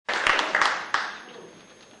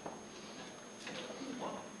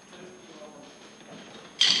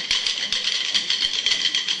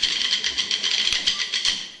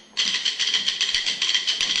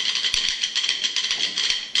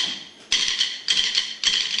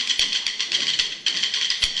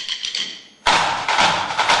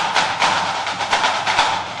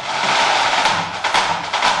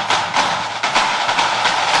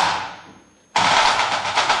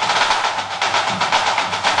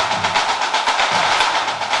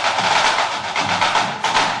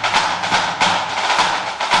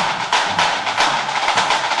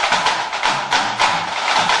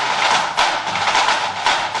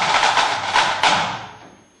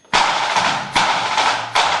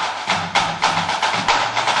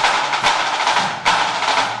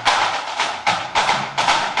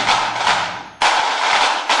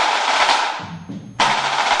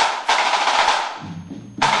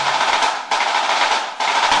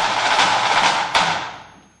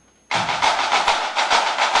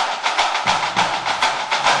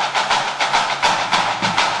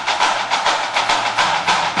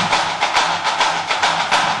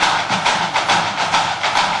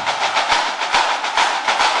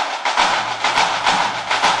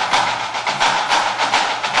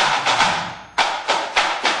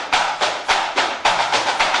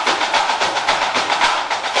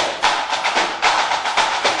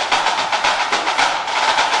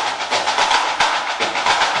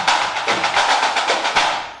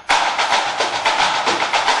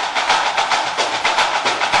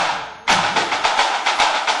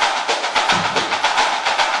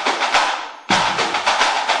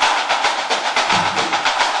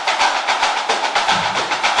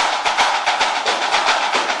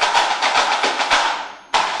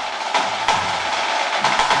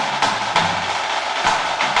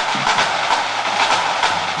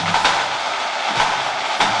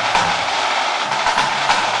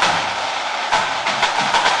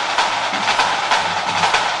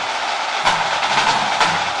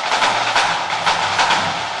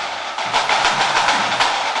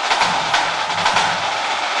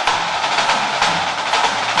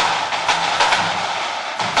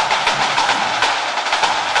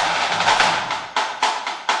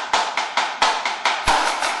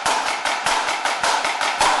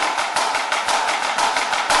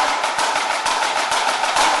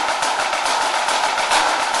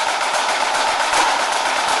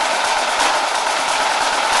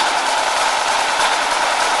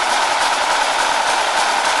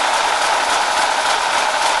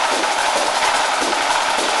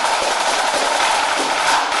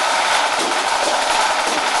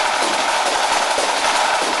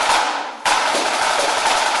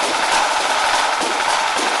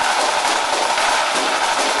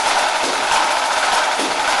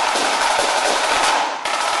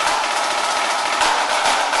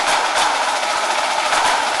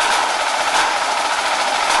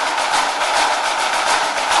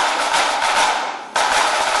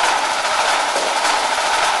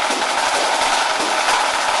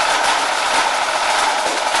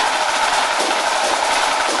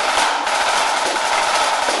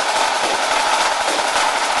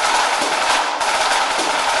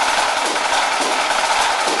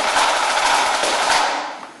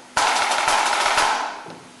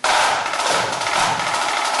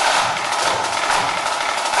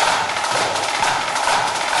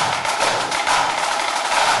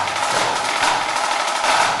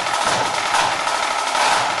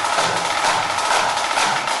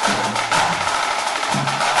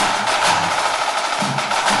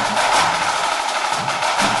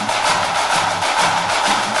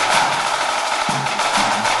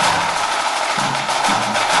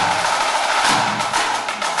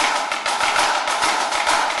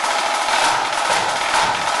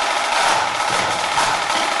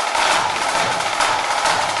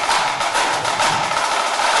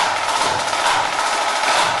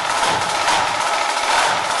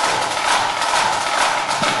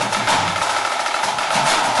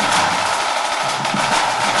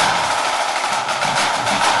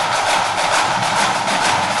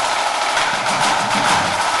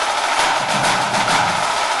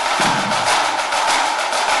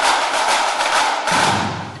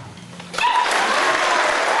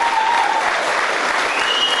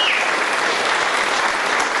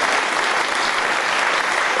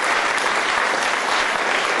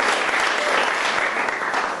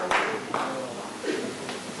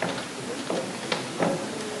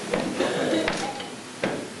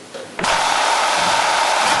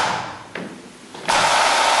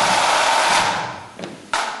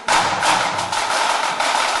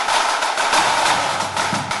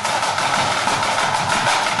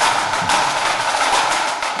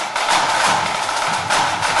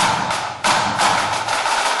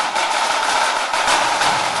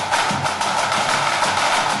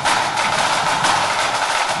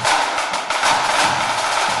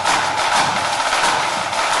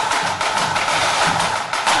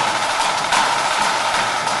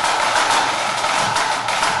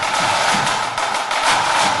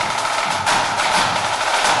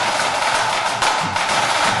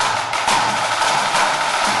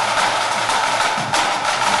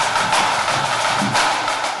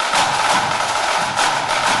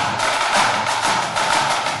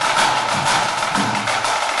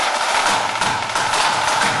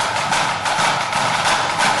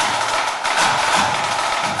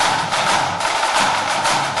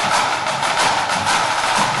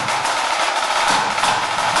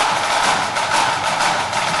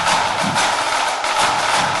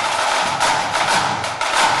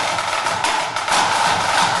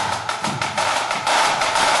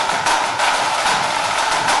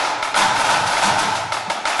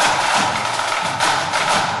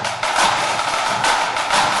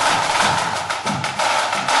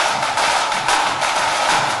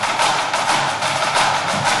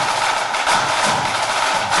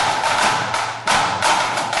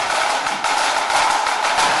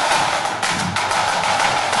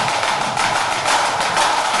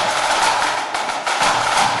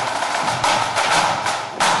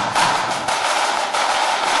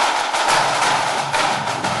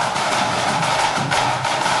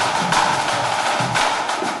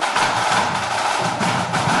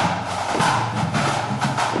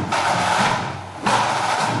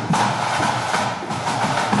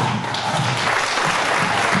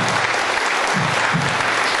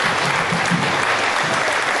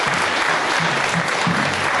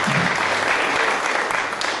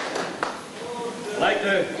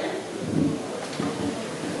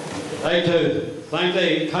I'd like to thank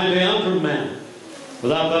the County Antrim men for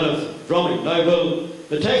that bit of drumming. Now we'll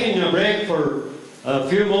be taking a break for a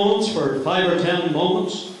few moments, for 5 or 10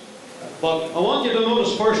 moments. But I want you to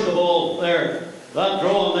notice first of all there, that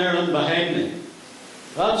drawing there in behind me.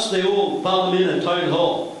 That's the old Ballymena Town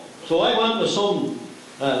Hall. So I went to some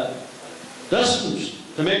distance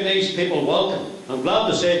to make these people welcome. I'm glad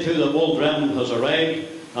to say too that Old Drennan has arrived,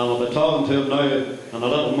 and I'll be talking to him now in a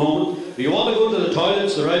little moment. If you want to go to the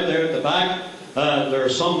toilets, they're out there at the back. There are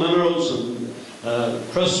some minerals and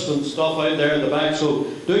crisp and stuff out there at the back, so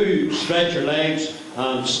do stretch your legs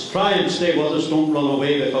and try and stay with us, don't run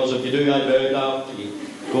away, because if you do, I'll be out after you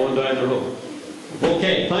going down the road.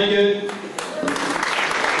 Okay, thank you.